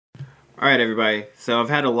All right, everybody. So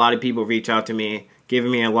I've had a lot of people reach out to me,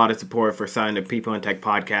 giving me a lot of support for starting the People in Tech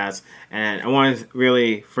podcast. And I want to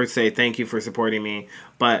really first say thank you for supporting me.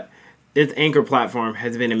 But this Anchor platform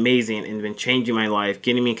has been amazing and been changing my life,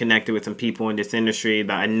 getting me connected with some people in this industry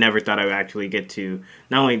that I never thought I would actually get to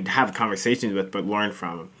not only have conversations with, but learn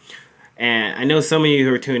from. And I know some of you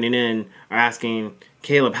who are tuning in are asking,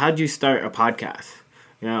 Caleb, how did you start a podcast?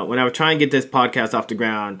 You know, when I was trying to get this podcast off the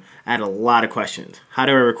ground, I had a lot of questions. How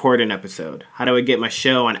do I record an episode? How do I get my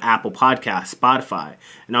show on Apple Podcasts, Spotify,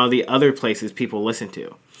 and all the other places people listen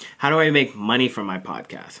to? How do I make money from my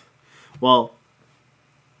podcast? Well,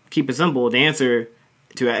 keep it simple. The answer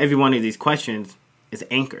to every one of these questions is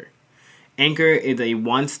Anchor. Anchor is a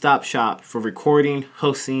one-stop shop for recording,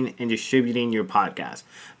 hosting, and distributing your podcast.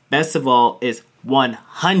 Best of all, it's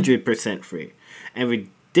 100% free and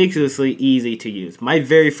ridiculously easy to use. My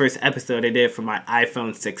very first episode I did for my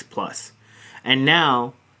iPhone 6 Plus. And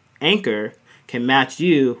now, Anchor can match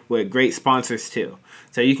you with great sponsors too.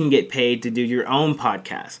 So you can get paid to do your own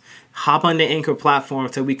podcast. Hop on the Anchor platform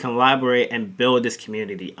so we can collaborate and build this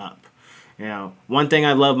community up. You know, one thing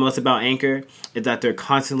I love most about Anchor is that they're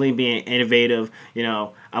constantly being innovative,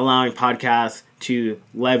 allowing podcasts to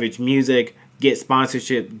leverage music, get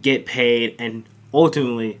sponsorship, get paid, and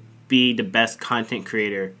ultimately be the best content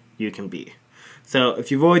creator you can be. So if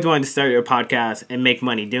you've always wanted to start your podcast and make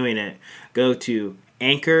money doing it, go to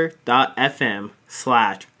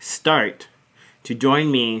anchor.fm/start to join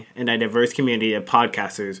me in a diverse community of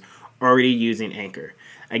podcasters already using Anchor.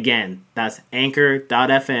 Again, that's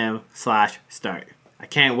anchor.fm/start. I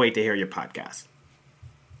can't wait to hear your podcast.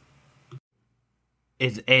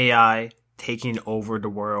 Is AI taking over the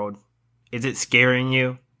world? Is it scaring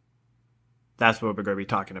you? That's what we're going to be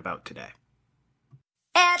talking about today.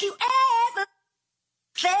 Have you ever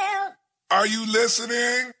felt? Are you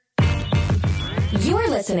listening? You're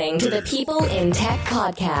listening to the People in Tech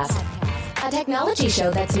podcast, a technology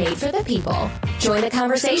show that's made for the people. Join the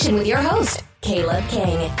conversation with your host, Caleb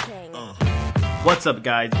King. What's up,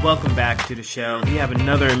 guys? Welcome back to the show. We have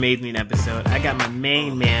another amazing episode. I got my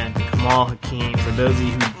main man, Kamal Hakim. For those of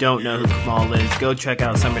you who don't know who Kamal is, go check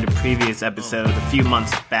out some of the previous episodes a few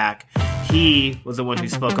months back. He was the one who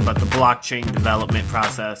spoke about the blockchain development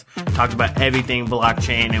process, talked about everything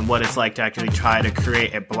blockchain and what it's like to actually try to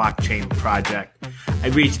create a blockchain project. I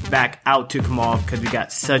reached back out to Kamal because we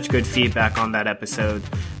got such good feedback on that episode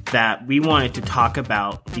that we wanted to talk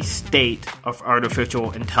about the state of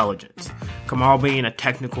artificial intelligence. Kamal being a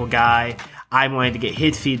technical guy, I wanted to get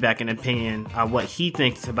his feedback and opinion on what he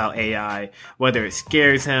thinks about AI, whether it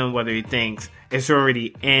scares him, whether he thinks it's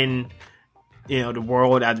already in the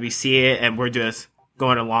world as we see it, and we're just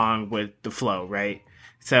going along with the flow, right?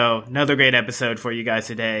 So, another great episode for you guys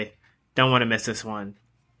today. Don't want to miss this one.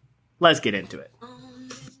 Let's get into it.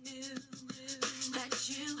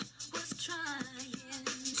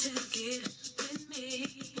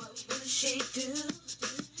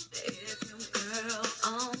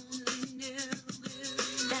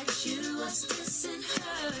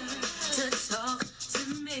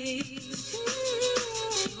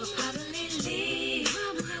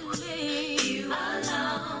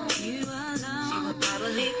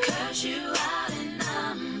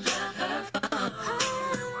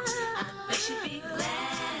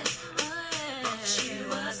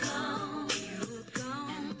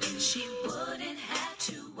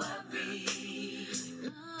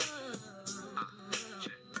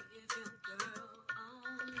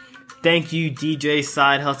 Thank you, DJ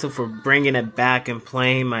Side Hustle, for bringing it back and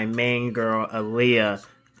playing my main girl, Aaliyah.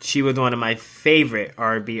 She was one of my favorite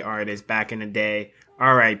R&B artists back in the day.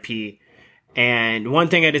 R.I.P. And one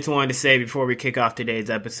thing I just wanted to say before we kick off today's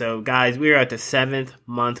episode, guys, we are at the 7th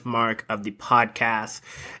month mark of the podcast.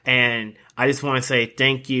 And I just want to say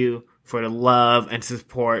thank you for the love and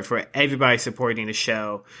support, for everybody supporting the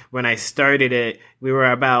show. When I started it, we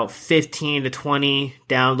were about 15 to 20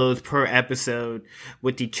 downloads per episode.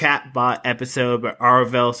 With the chatbot episode by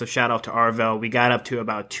Arvel, so shout out to Arvel, we got up to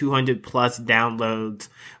about 200 plus downloads.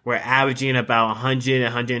 We're averaging about 100,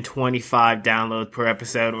 125 downloads per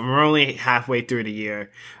episode. And we're only halfway through the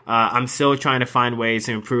year. I'm still trying to find ways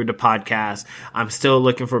to improve the podcast. I'm still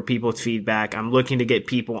looking for people's feedback. I'm looking to get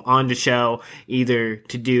people on the show, either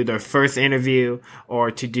to do their first interview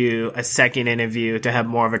or to do a second interview to have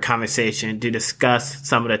more of a conversation to discuss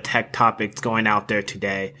some of the tech topics going out there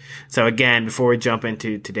today. So again, before we jump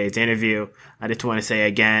into today's interview, I just want to say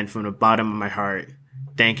again from the bottom of my heart,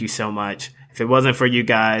 thank you so much. If it wasn't for you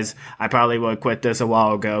guys, I probably would have quit this a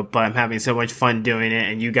while ago, but I'm having so much fun doing it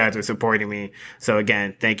and you guys are supporting me. So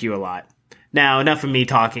again, thank you a lot. Now, enough of me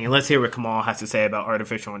talking. Let's hear what Kamal has to say about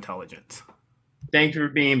artificial intelligence. Thanks for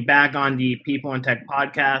being back on the People in Tech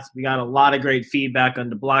podcast. We got a lot of great feedback on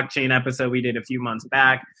the blockchain episode we did a few months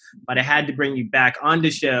back, but I had to bring you back on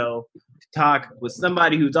the show to talk with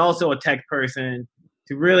somebody who's also a tech person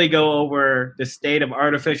to really go over the state of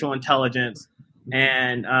artificial intelligence.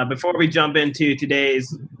 And before we jump into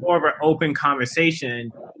today's more of an open conversation,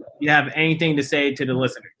 do you have anything to say to the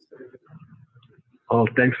listeners? Oh,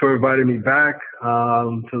 thanks for inviting me back.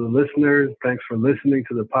 To the listeners, thanks for listening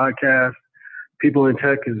to the podcast. People in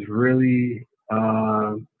Tech is really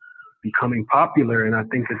becoming popular, and I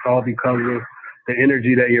think it's all because of the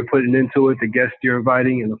energy that you're putting into it, the guests you're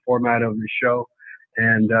inviting, and the format of the show,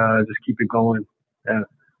 and just keep it going. Yeah.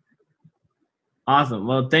 Awesome.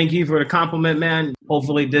 Well, thank you for the compliment, man.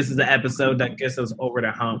 Hopefully this is an episode that gets us over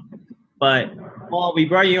the hump. But, Paul, we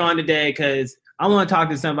brought you on today because I want to talk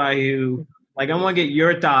to somebody who, I want to get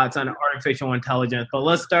your thoughts on artificial intelligence. But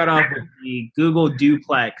let's start off with the Google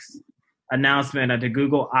Duplex announcement at the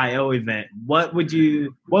Google I/O event. What were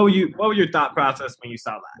your thought process when you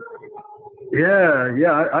saw that?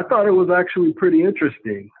 Yeah. I thought it was actually pretty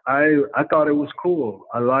interesting. I thought it was cool.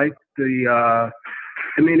 I liked the.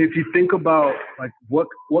 If you think about what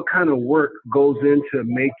kind of work goes into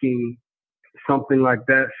making something like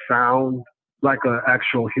that sound like an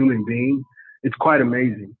actual human being, it's quite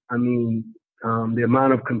amazing. The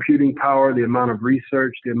amount of computing power, the amount of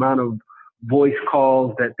research, the amount of voice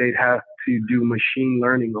calls that they'd have to do machine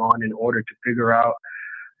learning on in order to figure out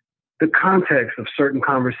the context of certain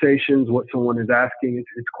conversations, what someone is asking.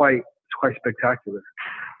 It's quite spectacular.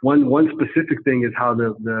 One specific thing is how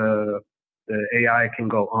the AI can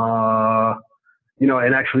go,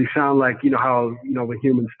 and actually sound like, how, when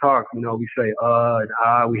humans talk, we say,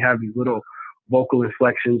 and we have these little vocal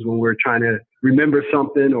inflections when we're trying to remember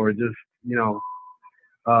something or just,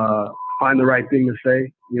 find the right thing to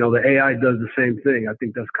say. The AI does the same thing. I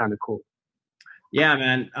think that's kind of cool. Yeah,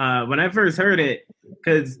 man. When I first heard it,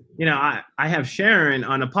 because, I have Sharon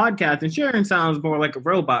on a podcast, and Sharon sounds more like a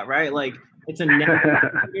robot, right? Like, it's a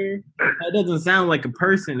narrator. That doesn't sound like a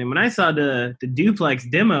person. And when I saw the Duplex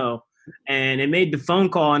demo, and it made the phone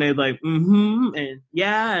call, and it was like, and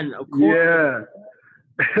yeah, and of course.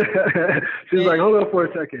 Yeah. She's like, hold on for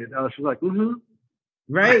a second. She's like,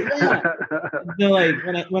 Right? Yeah. So,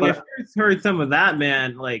 when I first heard some of that,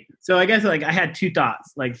 man, so I guess, I had two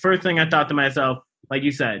thoughts. First thing I thought to myself, like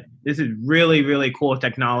you said, this is really, really cool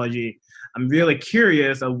technology. I'm really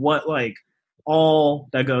curious of what, all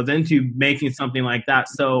that goes into making something like that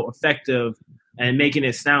so effective and making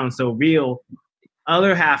it sound so real.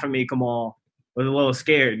 Other half of me, Kamal, was a little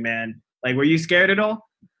scared, man. Were you scared at all?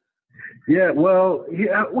 Yeah,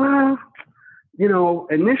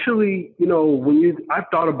 initially, I've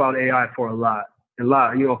thought about AI for a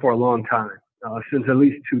long time, since at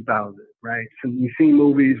least 2000, right? So we've seen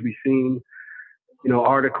movies, we've seen,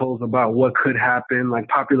 articles about what could happen. Like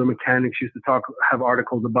Popular Mechanics used to have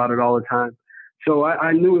articles about it all the time. So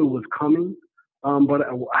I knew it was coming, but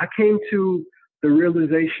I came to the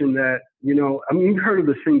realization that, you've heard of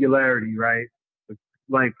the singularity, right?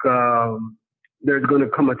 There's going to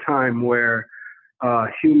come a time where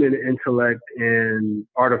human intellect and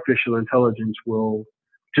artificial intelligence will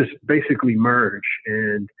just basically merge,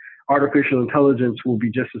 and artificial intelligence will be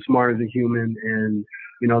just as smart as a human, and,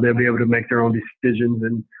 they'll be able to make their own decisions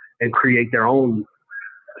and create their own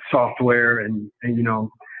software and.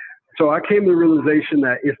 So I came to the realization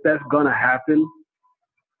that if that's going to happen,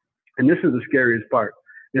 and this is the scariest part,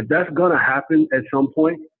 if that's going to happen at some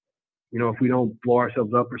point, if we don't blow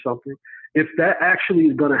ourselves up or something, if that actually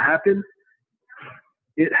is going to happen,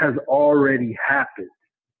 it has already happened.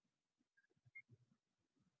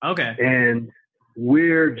 Okay. And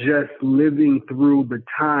we're just living through the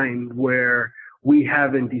time where we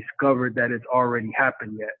haven't discovered that it's already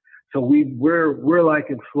happened yet. So we're like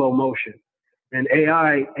in slow motion. And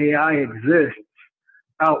AI exists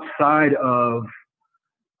outside of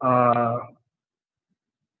our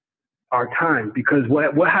time, because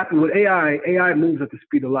what happened with AI moves at the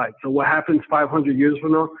speed of light. So what happens 500 years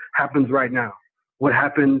from now happens right now. What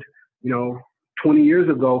happened, 20 years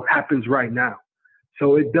ago happens right now.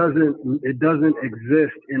 So it doesn't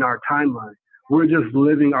exist in our timeline. We're just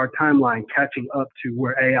living our timeline, catching up to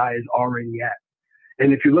where AI is already at.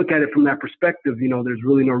 And if you look at it from that perspective, there's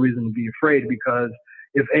really no reason to be afraid, because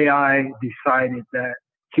if AI decided that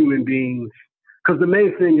human beings, because the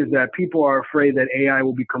main thing is that people are afraid that AI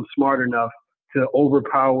will become smart enough to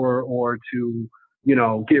overpower or to,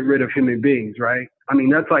 get rid of human beings, right?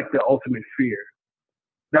 That's like the ultimate fear.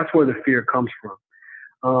 That's where the fear comes from.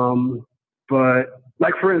 But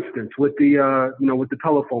for instance, with the, with the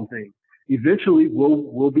telephone thing, eventually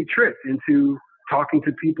we'll be tricked into talking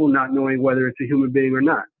to people, not knowing whether it's a human being or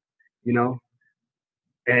not, you know.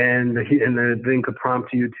 And the thing could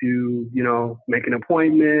prompt you to, you know, make an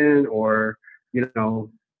appointment or, you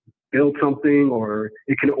know, build something, or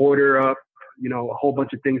it can order up, you know, a whole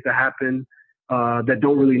bunch of things that happen that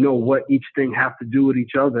don't really know what each thing have to do with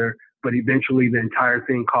each other, but eventually the entire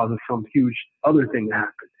thing causes some huge other thing to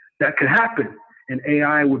happen. That could happen, and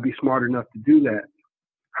AI would be smart enough to do that.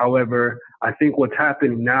 However, I think what's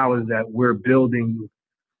happening now is that we're building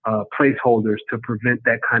placeholders to prevent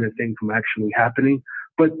that kind of thing from actually happening.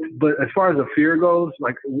 But as far as the fear goes,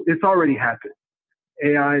 like, it's already happened.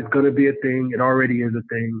 AI is going to be a thing. It already is a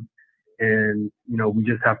thing. And, you know, we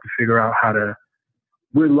just have to figure out how to,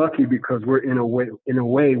 we're lucky because we're in a way,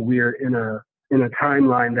 we're in a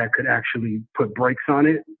timeline that could actually put brakes on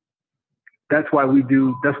it. That's why we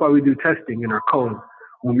do testing in our code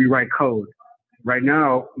when we write code. Right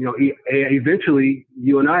now, you know, eventually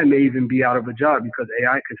you and I may even be out of a job because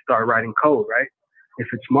AI could start writing code, right? If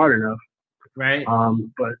it's smart enough. Right.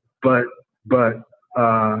 But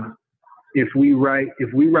if we write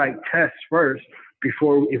tests first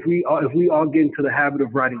if we all get into the habit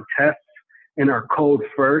of writing tests in our code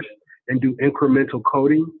first and do incremental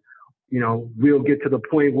coding, you know, we'll get to the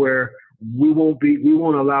point where we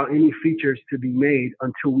won't allow any features to be made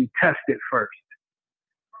until we test it first.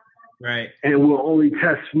 Right. And we'll only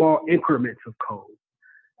test small increments of code.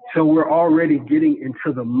 So we're already getting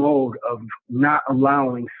into the mode of not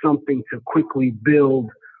allowing something to quickly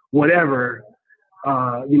build whatever,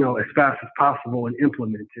 you know, as fast as possible and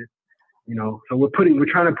implement it. You know, so we're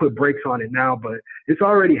trying to put brakes on it now, but it's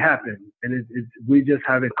already happened, and we just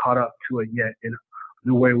haven't caught up to it yet in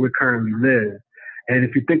the way we currently live. And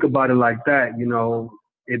if you think about it like that, you know,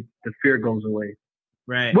 the fear goes away.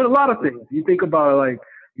 Right. With a lot of things, you think about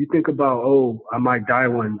oh, I might die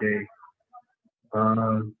one day.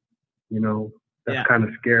 You know, that's kind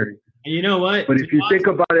of scary. And you know what? But if you think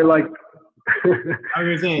about it like,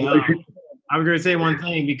 I was gonna say one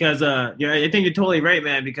thing because yeah, I think you're totally right,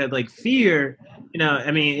 man. Because like fear, you know,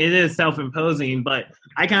 I mean, it is self-imposing, but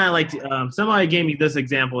I kind of like to, somebody gave me this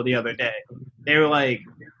example the other day. They were like,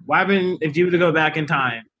 "What happened if you were to go back in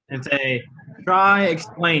time and say, try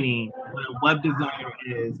explaining what a web designer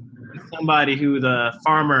is to somebody who's a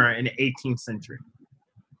farmer in the 18th century?"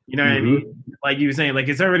 You know what I mean? Like you were saying, like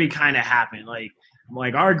it's already kind of happened. Like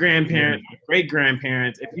our grandparents, great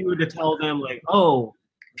grandparents. If you were to tell them, like, oh,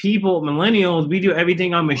 people, millennials, we do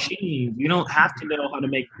everything on machines. We don't have to know how to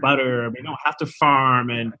make butter. We don't have to farm.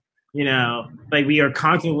 And, you know, like we are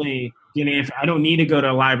constantly getting, I don't need to go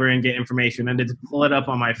to a library and get information and just pull it up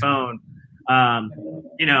on my phone.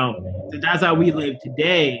 You know, that's how we live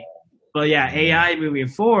today. But yeah, AI moving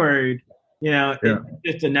forward, you know, it's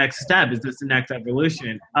just the next step. It's just the next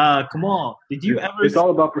evolution. Kamal, did you ever? It's all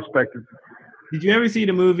about perspective. Did you ever see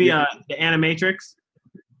the movie, The Animatrix?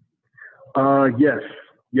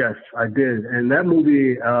 Yes, I did. And that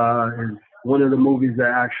movie is one of the movies that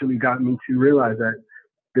actually got me to realize that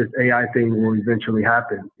this AI thing will eventually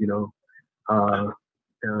happen, you know.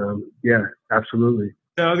 Yeah, absolutely.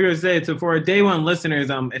 So I was going to say, so for our day one listeners,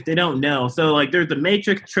 if they don't know, so like there's the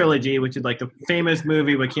Matrix trilogy, which is like the famous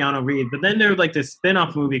movie with Keanu Reeves, but then there's like this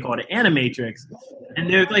spin-off movie called Animatrix, and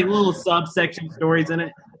there's like little subsection stories in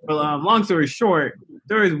it. But long story short,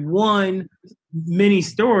 there is one mini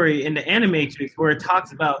story in the Animatrix where it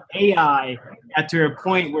talks about AI at to a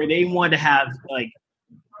point where they want to have like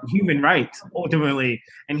human rights ultimately,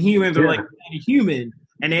 and humans are like human.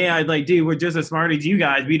 And AI is like, dude, we're just as smart as you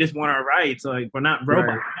guys. We just want our rights. Like, we're not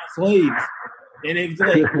robots, we're not slaves. And it's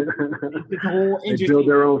like, it's a whole interesting. They build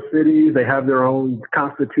their own cities. They have their own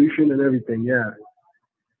constitution and everything. Yeah.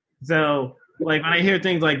 So, like, when I hear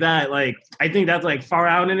things like that, like, I think that's like far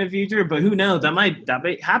out in the future. But who knows? That might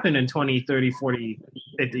happen in 20, 30, 40,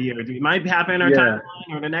 50 years. It might happen in our timeline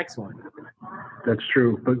or the next one. That's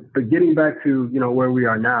true. But getting back to, you know, where we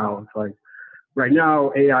are now, it's like, right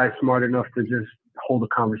now, AI is smart enough to just hold a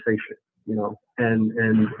conversation, you know,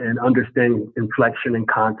 and understand inflection and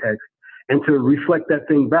context, and to reflect that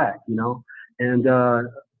thing back, you know, and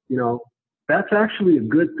you know, that's actually a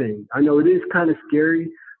good thing. I know it is kind of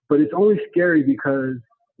scary, but it's only scary because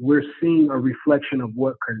we're seeing a reflection of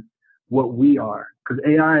what we are. Because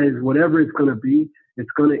AI is whatever it's going to be,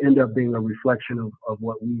 it's going to end up being a reflection of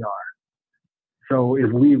what we are. So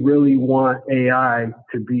if we really want AI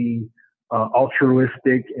to be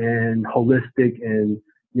altruistic and holistic and,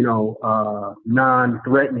 you know,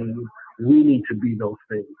 non-threatening, we need to be those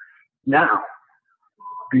things now,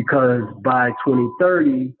 because by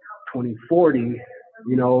 2030, 2040,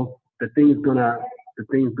 you know, the thing's gonna,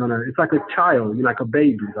 it's like a child, you know, like a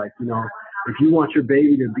baby, like, you know, if you want your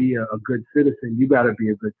baby to be a good citizen, you got to be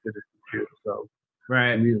a good citizen too. So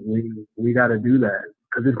Right. we got to do that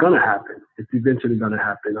because it's going to happen. It's eventually going to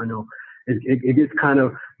happen. I know it gets kind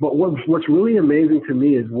of, but what's really amazing to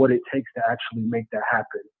me is what it takes to actually make that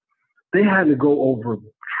happen. They had to go over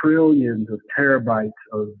trillions of terabytes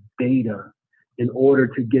of data in order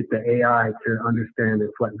to get the AI to understand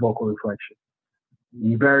vocal inflection.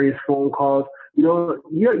 Various phone calls. You know,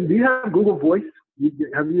 do you have Google Voice?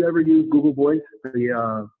 Have you ever used Google Voice?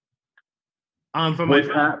 The For voice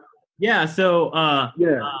my app? Yeah, so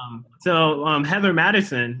Yeah. Heather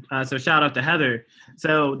Madison, so shout out to Heather.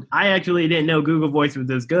 So I actually didn't know Google Voice was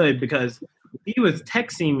this good because she was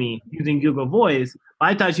texting me using Google Voice.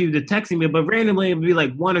 I thought she was just texting me, but randomly it would be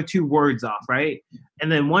like 1 or 2 words off, right?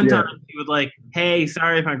 And then one Yeah. time she was like, "Hey,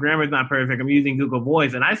 sorry if my grammar's not perfect. I'm using Google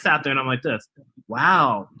Voice." And I sat there and I'm like, "This,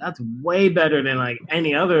 wow, that's way better than like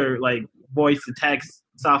any other like voice to text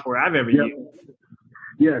software I've ever Yep. used."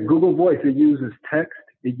 Yeah, Google Voice, it uses text,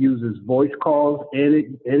 it uses voice calls, and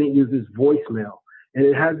it uses voicemail. And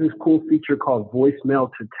it has this cool feature called voicemail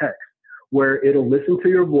to text, where it'll listen to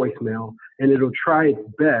your voicemail and it'll try its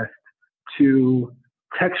best to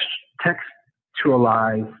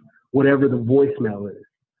textualize whatever the voicemail is.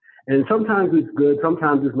 And sometimes it's good,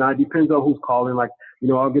 sometimes it's not. It depends on who's calling. Like, you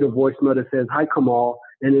know, I'll get a voicemail that says, "Hi, come all,"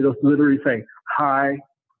 and it'll literally say, "Hi,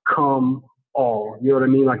 come all." You know what I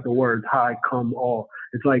mean? Like the words, "Hi, come all."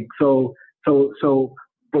 It's like, but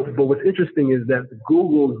what's interesting is that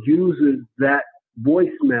Google uses that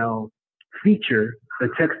voicemail feature, the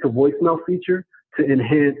text to voicemail feature, to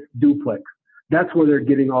enhance duplex. That's where they're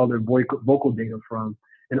getting all their vocal data from.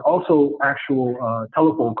 And also actual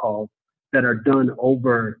telephone calls that are done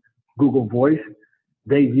over Google Voice.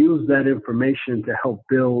 They use that information to help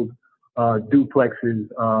build Duplex's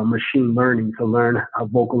machine learning to learn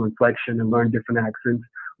vocal inflection and learn different accents,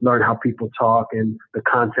 learn how people talk and the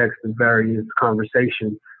context of various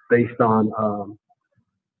conversations based on,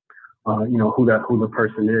 you know, who the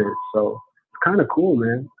person is. So it's kind of cool,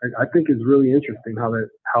 man. I think it's really interesting how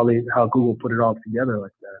Google put it all together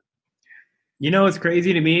like that. You know what's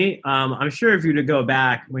crazy to me? I'm sure if you were to go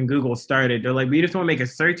back when Google started, they're like, "We just want to make a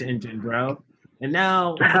search engine, bro." And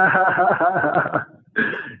now,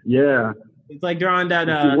 yeah, it's like they're on that.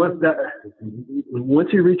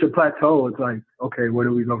 Once you reach a plateau, it's like, okay, where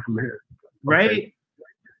do we go from here? Right?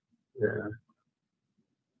 Okay.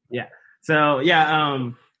 Yeah. So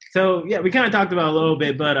we kind of talked about it a little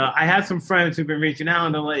bit, but I have some friends who've been reaching out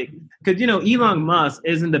and they're like, because you know, Elon Musk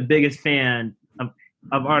isn't the biggest fan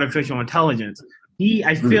of artificial intelligence.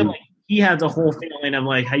 I feel like he has a whole feeling of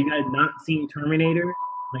like, have you guys not seen Terminator?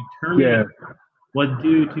 Like Terminator was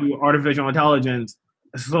due to artificial intelligence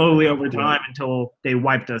slowly over time until they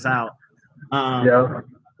wiped us out. Yeah,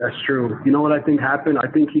 that's true. You know what I think happened? I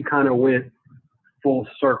think he kind of went full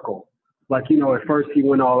circle. Like, you know, at first he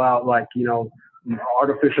went all out like, you know,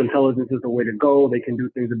 artificial intelligence is the way to go. They can do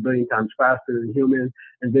things a billion times faster than humans.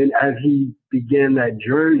 And then as he began that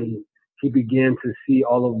journey, he began to see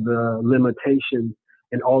all of the limitations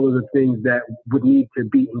and all of the things that would need to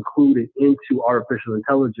be included into artificial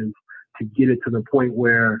intelligence to get it to the point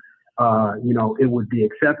where, you know, it would be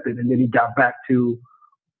accepted. And then he got back to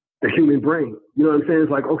the human brain. You know what I'm saying?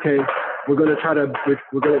 It's like, okay,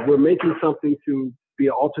 we're making something to be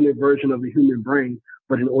an alternate version of the human brain.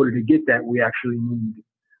 But in order to get that, we actually need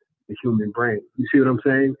the human brain. You see what I'm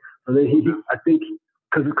saying? So then I think,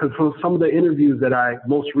 because from some of the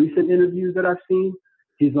most recent interviews that I've seen,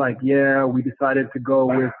 he's like, yeah, we decided to go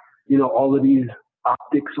with, you know, all of these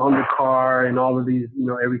optics on the car and all of these, you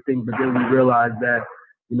know, everything. But then we realized that,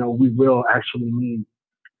 you know, we will actually need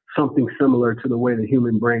something similar to the way the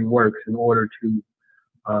human brain works in order to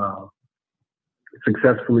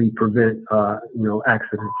successfully prevent, you know,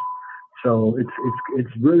 accidents. So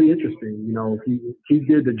it's really interesting. You know, he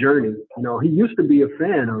did the journey. You know, he used to be a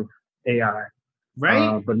fan of AI.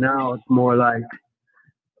 Right. But now it's more like,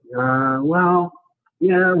 well,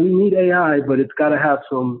 yeah, we need AI, but it's got to have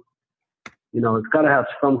some, you know, it's got to have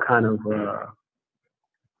some kind of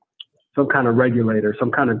regulator,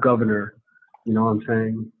 some kind of governor. You know what I'm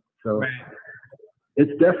saying? So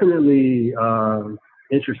it's definitely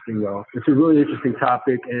interesting, though. It's a really interesting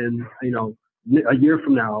topic, and you know, a year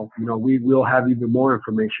from now, you know, we will have even more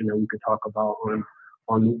information that we could talk about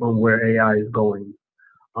on where AI is going.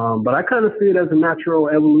 But I kind of see it as a natural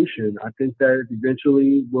evolution. I think that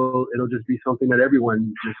eventually it'll just be something that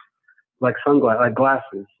everyone just like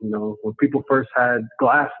glasses. You know, when people first had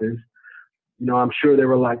glasses, you know, I'm sure they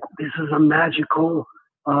were like, this is a magical,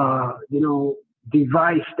 you know,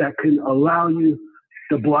 device that can allow you,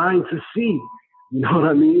 the blind, to see. You know what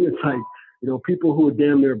I mean? It's like, You know, people who are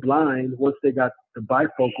damn near blind, once they got the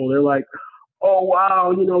bifocal, they're like, oh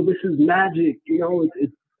wow, you know, this is magic. You know,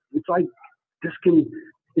 it's like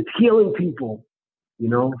it's healing people. You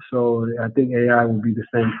know, so I think AI will be the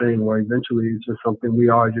same thing, where eventually it's just something we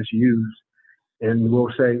all just use, and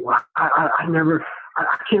we'll say, well, I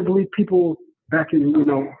can't believe people back in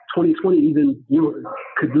 2020 even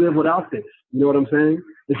could live without this. You know what I'm saying?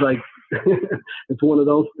 It's like it's one of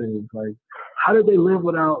those things. Like, how did they live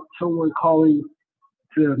without someone calling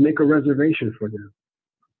to make a reservation for them?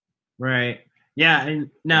 Right. Yeah. And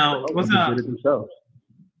now, what's up? Did it themselves.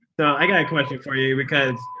 So I got a question for you,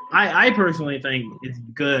 because I personally think it's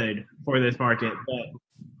good for this market. But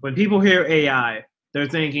when people hear AI, they're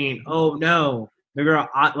thinking, oh no, they're going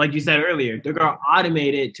to, like you said earlier, they're going to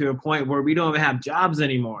automate it to a point where we don't even have jobs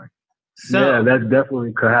anymore. So, yeah, that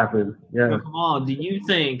definitely could happen. Yeah. So come on, do you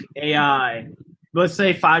think AI, let's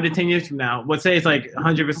say 5 to 10 years from now, let's say it's like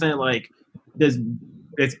 100% like this,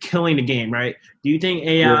 it's killing the game, right? Do you think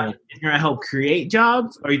AI is going to help create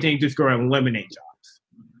jobs, or you think it's going to eliminate jobs?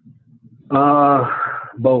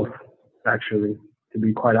 Both, actually, to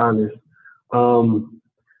be quite honest.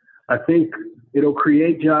 I think it'll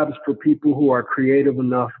create jobs for people who are creative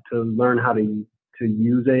enough to learn how to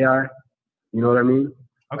use AI. You know what I mean?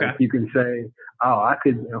 Okay. Like you can say,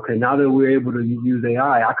 now that we're able to use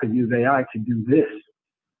AI, I could use AI to do this.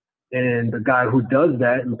 And the guy who does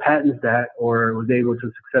that and patents that, or was able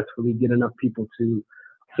to successfully get enough people to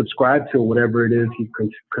subscribe to whatever it is he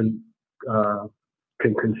can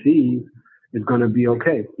conceive, is going to be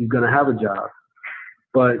okay. He's going to have a job.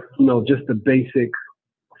 But, just the basic,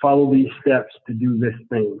 follow these steps to do this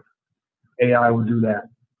thing. AI will do that.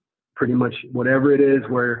 Pretty much whatever it is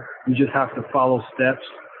where you just have to follow steps,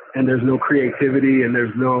 and there's no creativity, and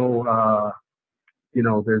there's no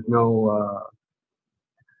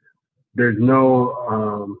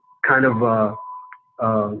kind of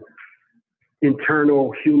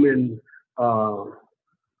internal human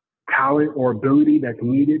talent or ability that's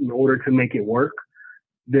needed in order to make it work,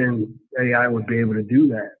 then AI would be able to do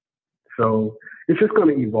that. So it's just going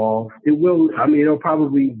to evolve. It'll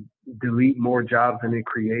probably delete more jobs than it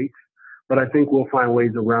creates, but I think we'll find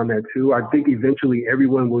ways around that too. I think eventually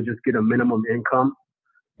everyone will just get a minimum income,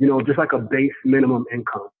 just like a base minimum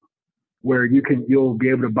income, where you'll be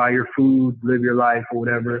able to buy your food, live your life or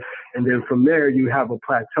whatever. And then from there, you have a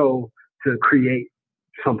plateau to create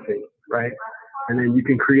something, right? And then you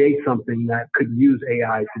can create something that could use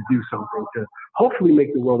AI to do something to hopefully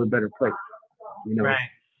make the world a better place, Right.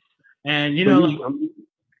 And,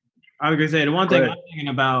 I was going to say, the one thing I'm thinking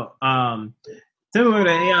about, similar to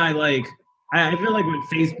AI, like, I feel like when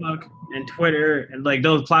Facebook and Twitter and like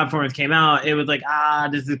those platforms came out, it was like,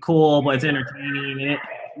 this is cool, but it's entertaining. And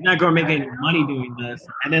you're not going to make any money doing this.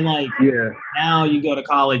 And then now you go to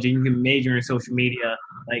college and you can major in social media.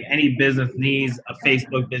 Like any business needs a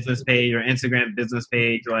Facebook business page or Instagram business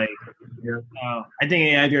page. Like, I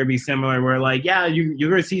think AI is going to be similar where like, you're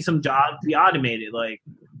going to see some jobs be automated. Like,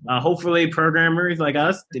 hopefully programmers like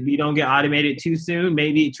us, if we don't get automated too soon,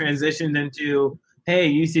 maybe transition into, hey,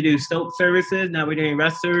 you used to do SOAP services, now we're doing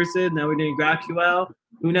REST services, now we're doing GraphQL.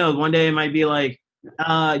 Who knows? One day it might be like,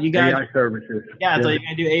 you guys, AI services. So you're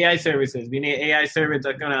gonna do AI services. We need AI service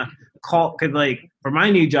that's gonna call, because like for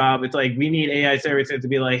my new job, it's like we need AI services to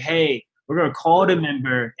be like, hey, we're gonna call the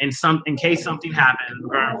member in case something happens.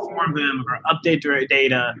 We're gonna inform them. We're gonna update their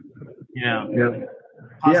data. Yeah.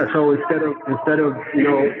 So instead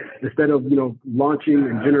of launching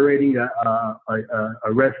and generating a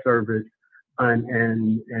REST service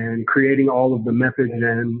and creating all of the methods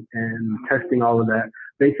and testing all of that,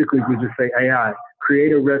 basically we just say AI,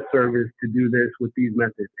 create a REST service to do this with these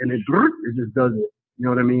methods, and it just does it. You know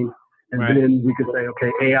what I mean? And then we could say,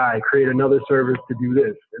 okay, AI, create another service to do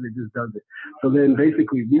this, and it just does it. So then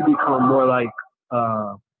basically we become more like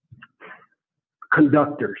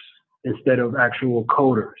conductors instead of actual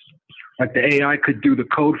coders. Like the AI could do the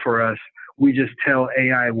code for us. We just tell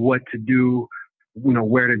AI what to do,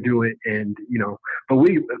 where to do it, and but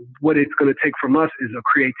what it's going to take from us is a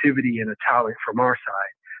creativity and a talent from our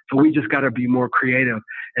side. So we just got to be more creative.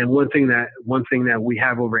 And one thing that we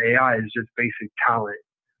have over AI is just basic talent,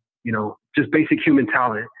 just basic human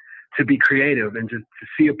talent to be creative and just to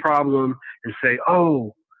see a problem and say,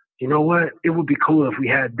 oh, you know what? It would be cool if we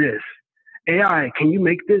had this. AI, can you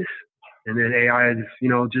make this? And then AI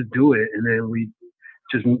just do it, and then we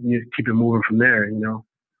just keep it moving from there.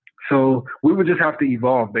 So we would just have to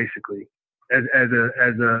evolve basically as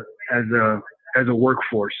a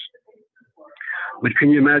workforce. But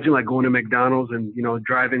can you imagine like going to McDonald's and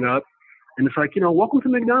driving up, and it's like welcome to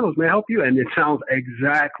McDonald's, may I help you? And it sounds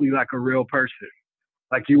exactly like a real person.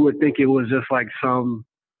 Like you would think it was just like some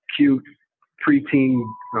cute preteen,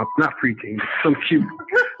 no, not preteen, some cute,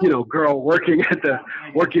 girl working at the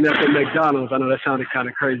McDonald's. I know that sounded kind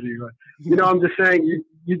of crazy, but I'm just saying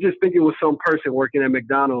you just think it was some person working at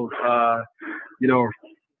McDonald's,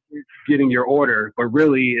 getting your order, but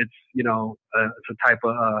really it's it's a type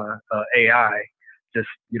of AI, just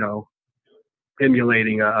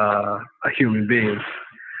emulating a human being.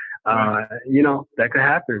 That could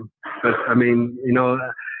happen. But I mean,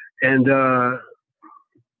 and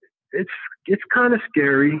it's kind of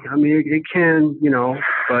scary. I mean, it can,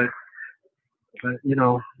 but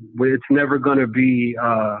it's never going to be,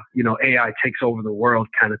 AI takes over the world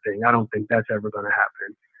kind of thing. I don't think that's ever going to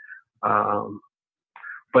happen.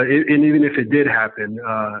 But and even if it did happen,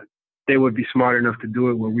 they would be smart enough to do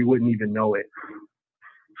it where we wouldn't even know it.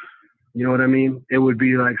 You know what I mean? It would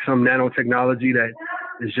be like some nanotechnology that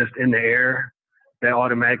is just in the air that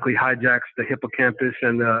automatically hijacks the hippocampus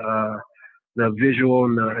and the visual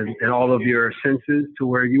and all of your senses to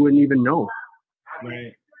where you wouldn't even know.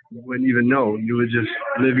 Right. You wouldn't even know. You would just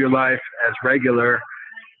live your life as regular,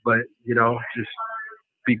 but just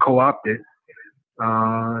be co-opted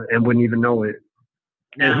and wouldn't even know it.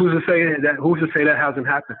 Yeah. And who's to say that hasn't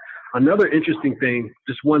happened? Another interesting thing,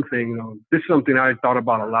 just one thing, this is something I thought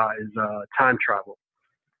about a lot, is time travel.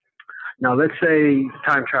 Now, let's say if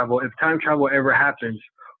time travel ever happens,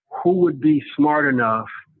 who would be smart enough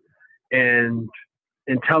and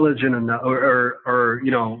intelligent enough, or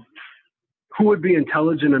who would be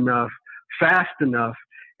intelligent enough, fast enough,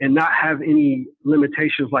 and not have any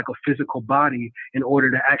limitations like a physical body in order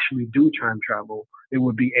to actually do time travel? It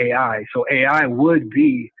would be AI. So AI would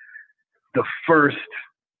be the first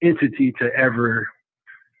entity to ever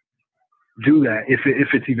do that, if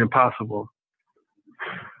it's even possible.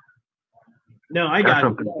 No, I That's got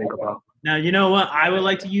something to think about. Now, you know what I would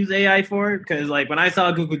like to use AI for? Because, like, when I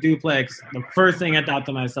saw Google Duplex, the first thing I thought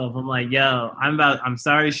to myself, I'm like, yo, I'm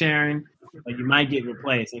sorry, Sharon, but you might get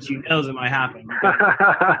replaced. And she knows it might happen.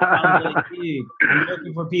 I was like, dude, I'm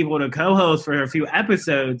looking for people to co-host for a few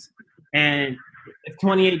episodes. And it's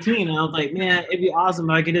 2018. And I was like, man, it'd be awesome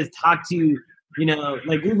if I could just talk to,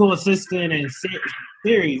 like Google Assistant and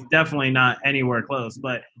Siri's definitely not anywhere close.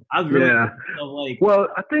 But I was really well,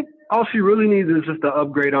 I think all she really needs is just an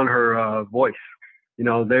upgrade on her voice.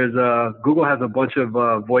 There's Google has a bunch of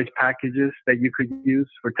voice packages that you could use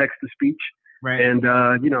for text to speech. Right. And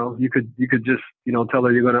you could just tell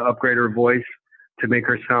her you're going to upgrade her voice to make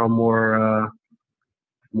her sound more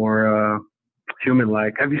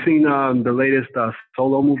human-like. Have you seen the latest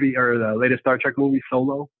Solo movie, or the latest Star Trek movie,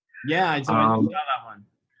 Solo? Yeah, I saw that one.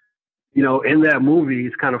 In that movie,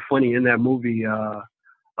 it's kind of funny. In that movie,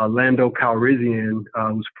 Lando Calrissian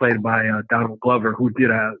was played by Donald Glover, who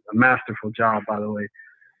did a masterful job, by the way.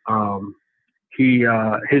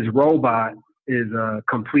 His robot is a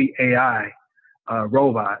complete AI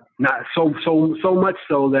robot. Not so much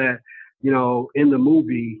so that in the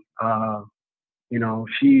movie,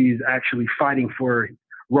 she's actually fighting for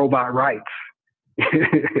robot rights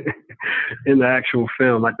in the actual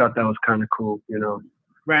film. I thought that was kind of cool.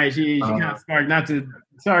 Right, she kind of sparked.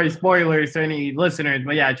 Sorry, spoilers to any listeners,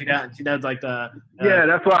 but yeah, she does like the. Yeah,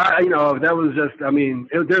 that's why that was just. I mean,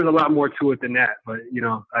 there's a lot more to it than that, but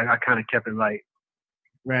I kind of kept it light.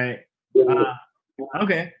 Right.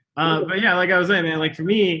 Okay. But yeah, like I was saying, man, like for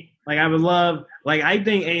me, like I would love, like I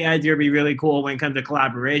think AI is gonna be really cool when it comes to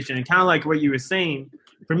collaboration, and kind of like what you were saying.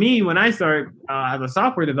 For me, when I started as a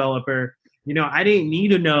software developer, I didn't need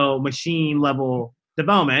to know machine level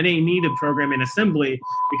development. I didn't need to program in assembly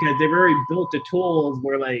because they've already built the tools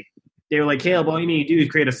where like they were like, Caleb, all you need to do is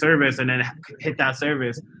create a service and then hit that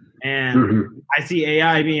service. And I see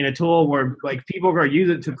AI being a tool where like people are going to use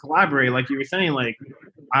it to collaborate. Like you were saying, like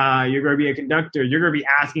you're going to be a conductor. You're going to be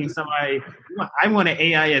asking somebody, I want an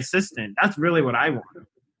AI assistant. That's really what I want.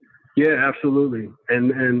 Yeah, absolutely.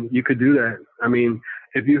 And you could do that. I mean,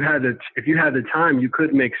 if you had the time, you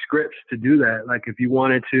could make scripts to do that. Like if you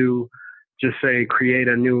wanted to just say create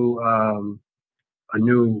a new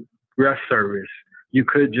REST service, you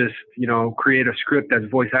could just create a script that's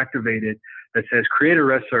voice activated that says create a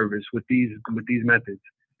REST service with these methods,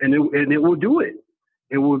 and it will do it.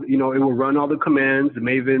 It will it will run all the commands, the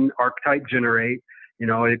Maven archetype generate.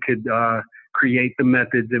 It could create the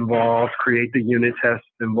methods involved, create the unit tests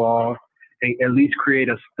involved, and at least create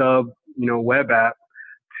a stub web app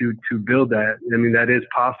to build that. I mean, that is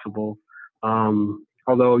possible.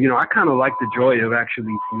 Although, I kind of like the joy of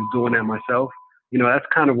actually doing that myself. That's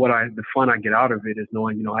kind of the fun I get out of it, is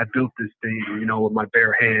knowing, I built this thing, with my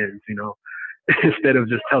bare hands, instead of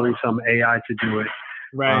just telling some AI to do it.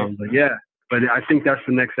 Right. But yeah, But I think that's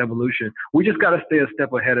the next evolution. We just got to stay a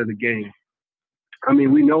step ahead of the game. I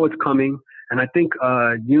mean, we know it's coming, and I think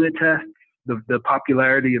unit tests, the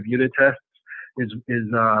popularity of unit tests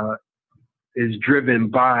is driven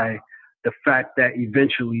by the fact that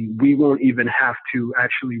eventually we won't even have to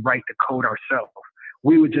actually write the code ourselves.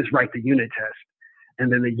 We would just write the unit test,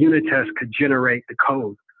 and then the unit test could generate the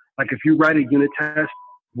code. Like if you write a unit test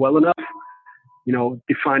well enough, you know,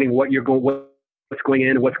 defining what's going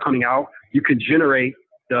in, what's coming out, you can generate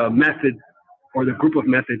the method or the group of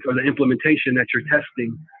methods or the implementation that you're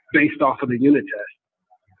testing based off of the unit test.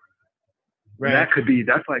 Right. That could be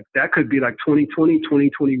like 2020,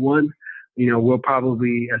 2021. You know, we'll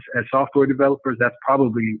probably, as software developers, that's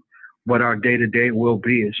probably what our day-to-day will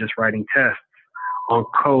be, is just writing tests on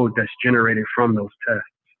code that's generated from those tests.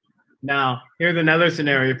 Now, here's another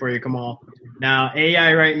scenario for you, Kamal. Now,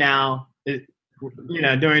 AI right now,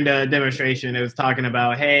 during the demonstration, it was talking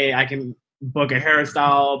about, hey, I can book a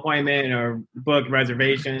hairstyle appointment or book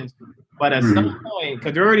reservations. But at some point,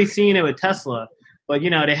 because we're already seeing it with Tesla, but, you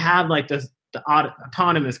know, they have like the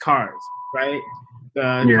autonomous cars, right?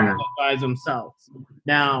 Cars that drive themselves.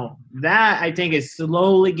 Now, that I think is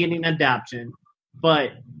slowly getting adoption.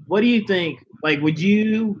 But what do you think? Like, would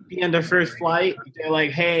you be on the first flight? They're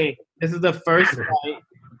like, hey, this is the first flight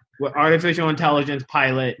with artificial intelligence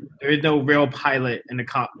pilot. There is no real pilot in the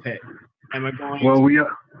cockpit. Am I going?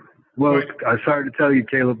 Well, I'm sorry to tell you,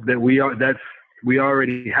 Caleb, that we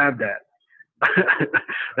already have that.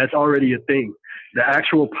 That's already a thing. The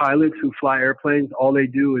actual pilots who fly airplanes, all they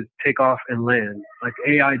do is take off and land. Like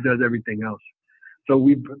AI does everything else. So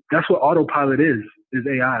that's what autopilot is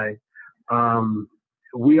AI.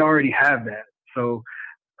 We already have that. So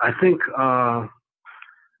I think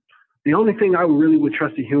the only thing I really would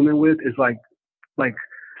trust a human with is like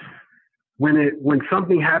when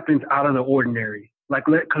something happens out of the ordinary. Like,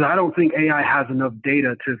 because I don't think AI has enough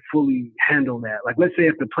data to fully handle that. Like, let's say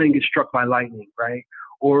if the plane gets struck by lightning, right?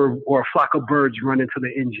 Or a flock of birds run into the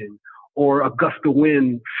engine, or a gust of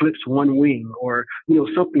wind flips one wing, or, you know,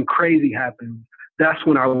 something crazy happens. That's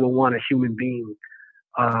when I will want a human being.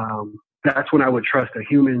 That's when I would trust a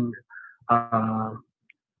human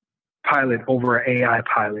pilot over an AI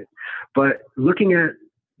pilot. But looking at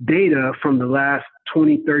data from the last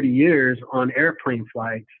 20, 30 years on airplane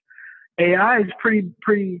flights, AI is pretty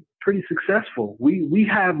successful. We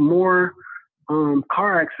have more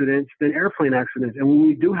car accidents than airplane accidents, and when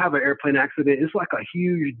we do have an airplane accident, it's like a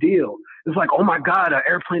huge deal. It's like, oh my God, an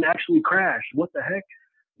airplane actually crashed. What the heck?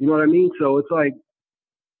 You know what I mean? So it's like,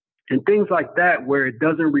 and things like that where it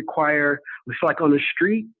doesn't require. It's like on the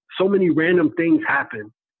street, so many random things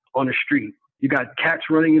happen on the street. You got cats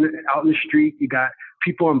running out in the street. You got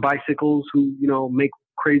people on bicycles who, you know, make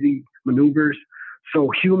crazy maneuvers. So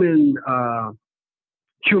human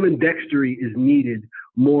dexterity is needed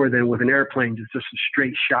more than with an airplane, just a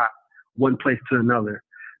straight shot one place to another.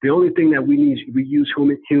 The only thing that we use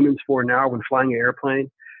humans for now when flying an airplane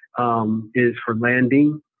is for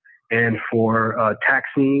landing and for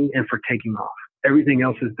taxiing and for taking off. Everything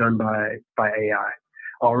else is done by AI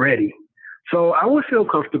already. So I would feel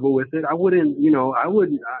comfortable with it. I wouldn't, you know, I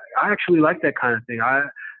actually like that kind of thing.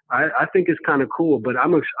 I think it's kind of cool, but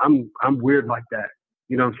I'm weird like that.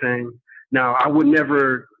 You know what I'm saying? Now, I would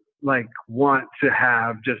never like want to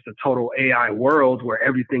have just a total AI world where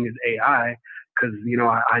everything is AI, because, you know,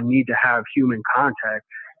 I need to have human contact,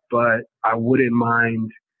 but I wouldn't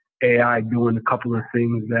mind AI doing a couple of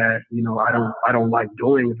things that, you know, I don't like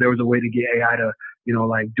doing. If there was a way to get AI to, you know,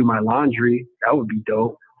 like do my laundry, that would be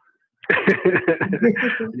dope.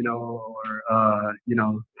 You know, or you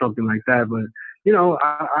know, something like that. But you know,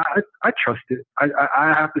 I trust it.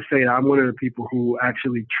 I have to say that I'm one of the people who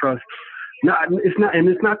actually trust. It's not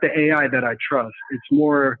the AI that I trust. It's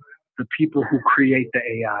more the people who create the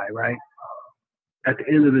AI. Right. At the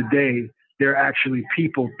end of the day, they're actually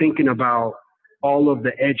people thinking about all of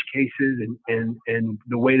the edge cases and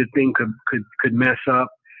the way the thing could mess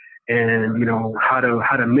up, and you know how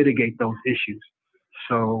to mitigate those issues.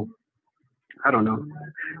 So I don't know.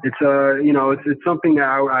 It's you know, it's something that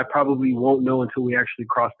I probably won't know until we actually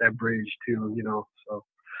cross that bridge too, you know. So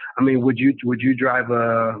I mean, would you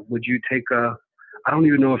take I don't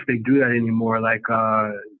even know if they do that anymore. Like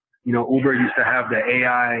you know, Uber used to have the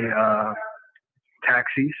AI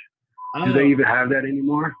taxis. Do they even have that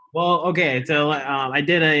anymore? Well, okay, so I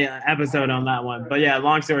did a episode on that one, but yeah,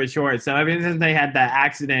 long story short, so ever since they had that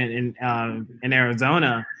accident in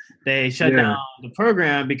Arizona, they shut down the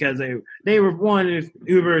program because they were one,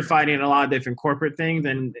 Uber is fighting a lot of different corporate things,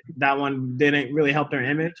 and that one didn't really help their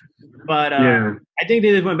image. But I think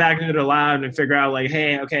they just went back into the lab and figure out like,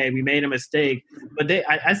 hey, okay, we made a mistake. But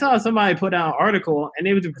I saw somebody put out an article, and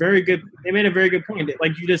it was very good. They made a very good point,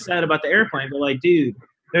 like you just said about the airplane. But like, dude,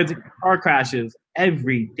 there's car crashes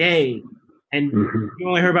every day, and you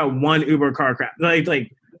only heard about one Uber car crash.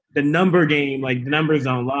 Like the number game, like the numbers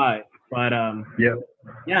don't lie. But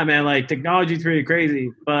yeah, man, like technology's pretty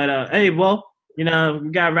crazy. But hey, well, we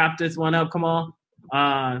gotta wrap this one up. Come on.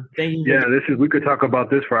 Thank you. Yeah, we could talk about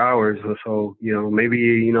this for hours. So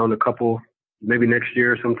maybe in a couple, maybe next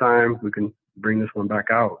year sometime we can bring this one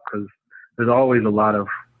back out, because there's always a lot of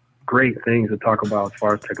great things to talk about as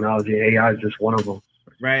far as technology. AI is just one of them.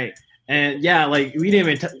 Right. And yeah, like we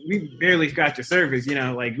barely scratched the surface.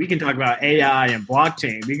 Like we can talk about AI and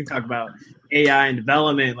blockchain. We can talk about AI and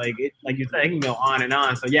development. Like you said, it can go on and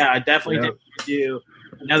on. So yeah, I definitely think we should do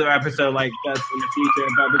another episode like this in the future.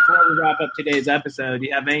 But before we wrap up today's episode, do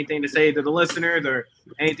you have anything to say to the listeners, or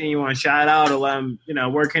anything you want to shout out, or let them,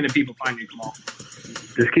 where can the people find you, Kamal?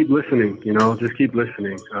 Just keep listening, just keep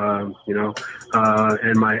listening. And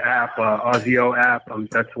my app, Audio app,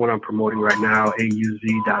 that's what I'm promoting right now,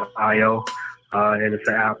 auz.io. And it's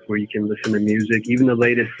an app where you can listen to music, even the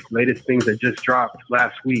latest things that just dropped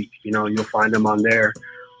last week. You'll find them on there,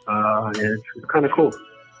 and it's kind of cool.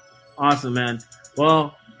 Awesome, man.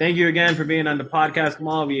 Well, thank you again for being on the podcast,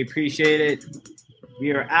 Kamal. We appreciate it.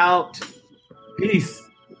 We are out. Peace.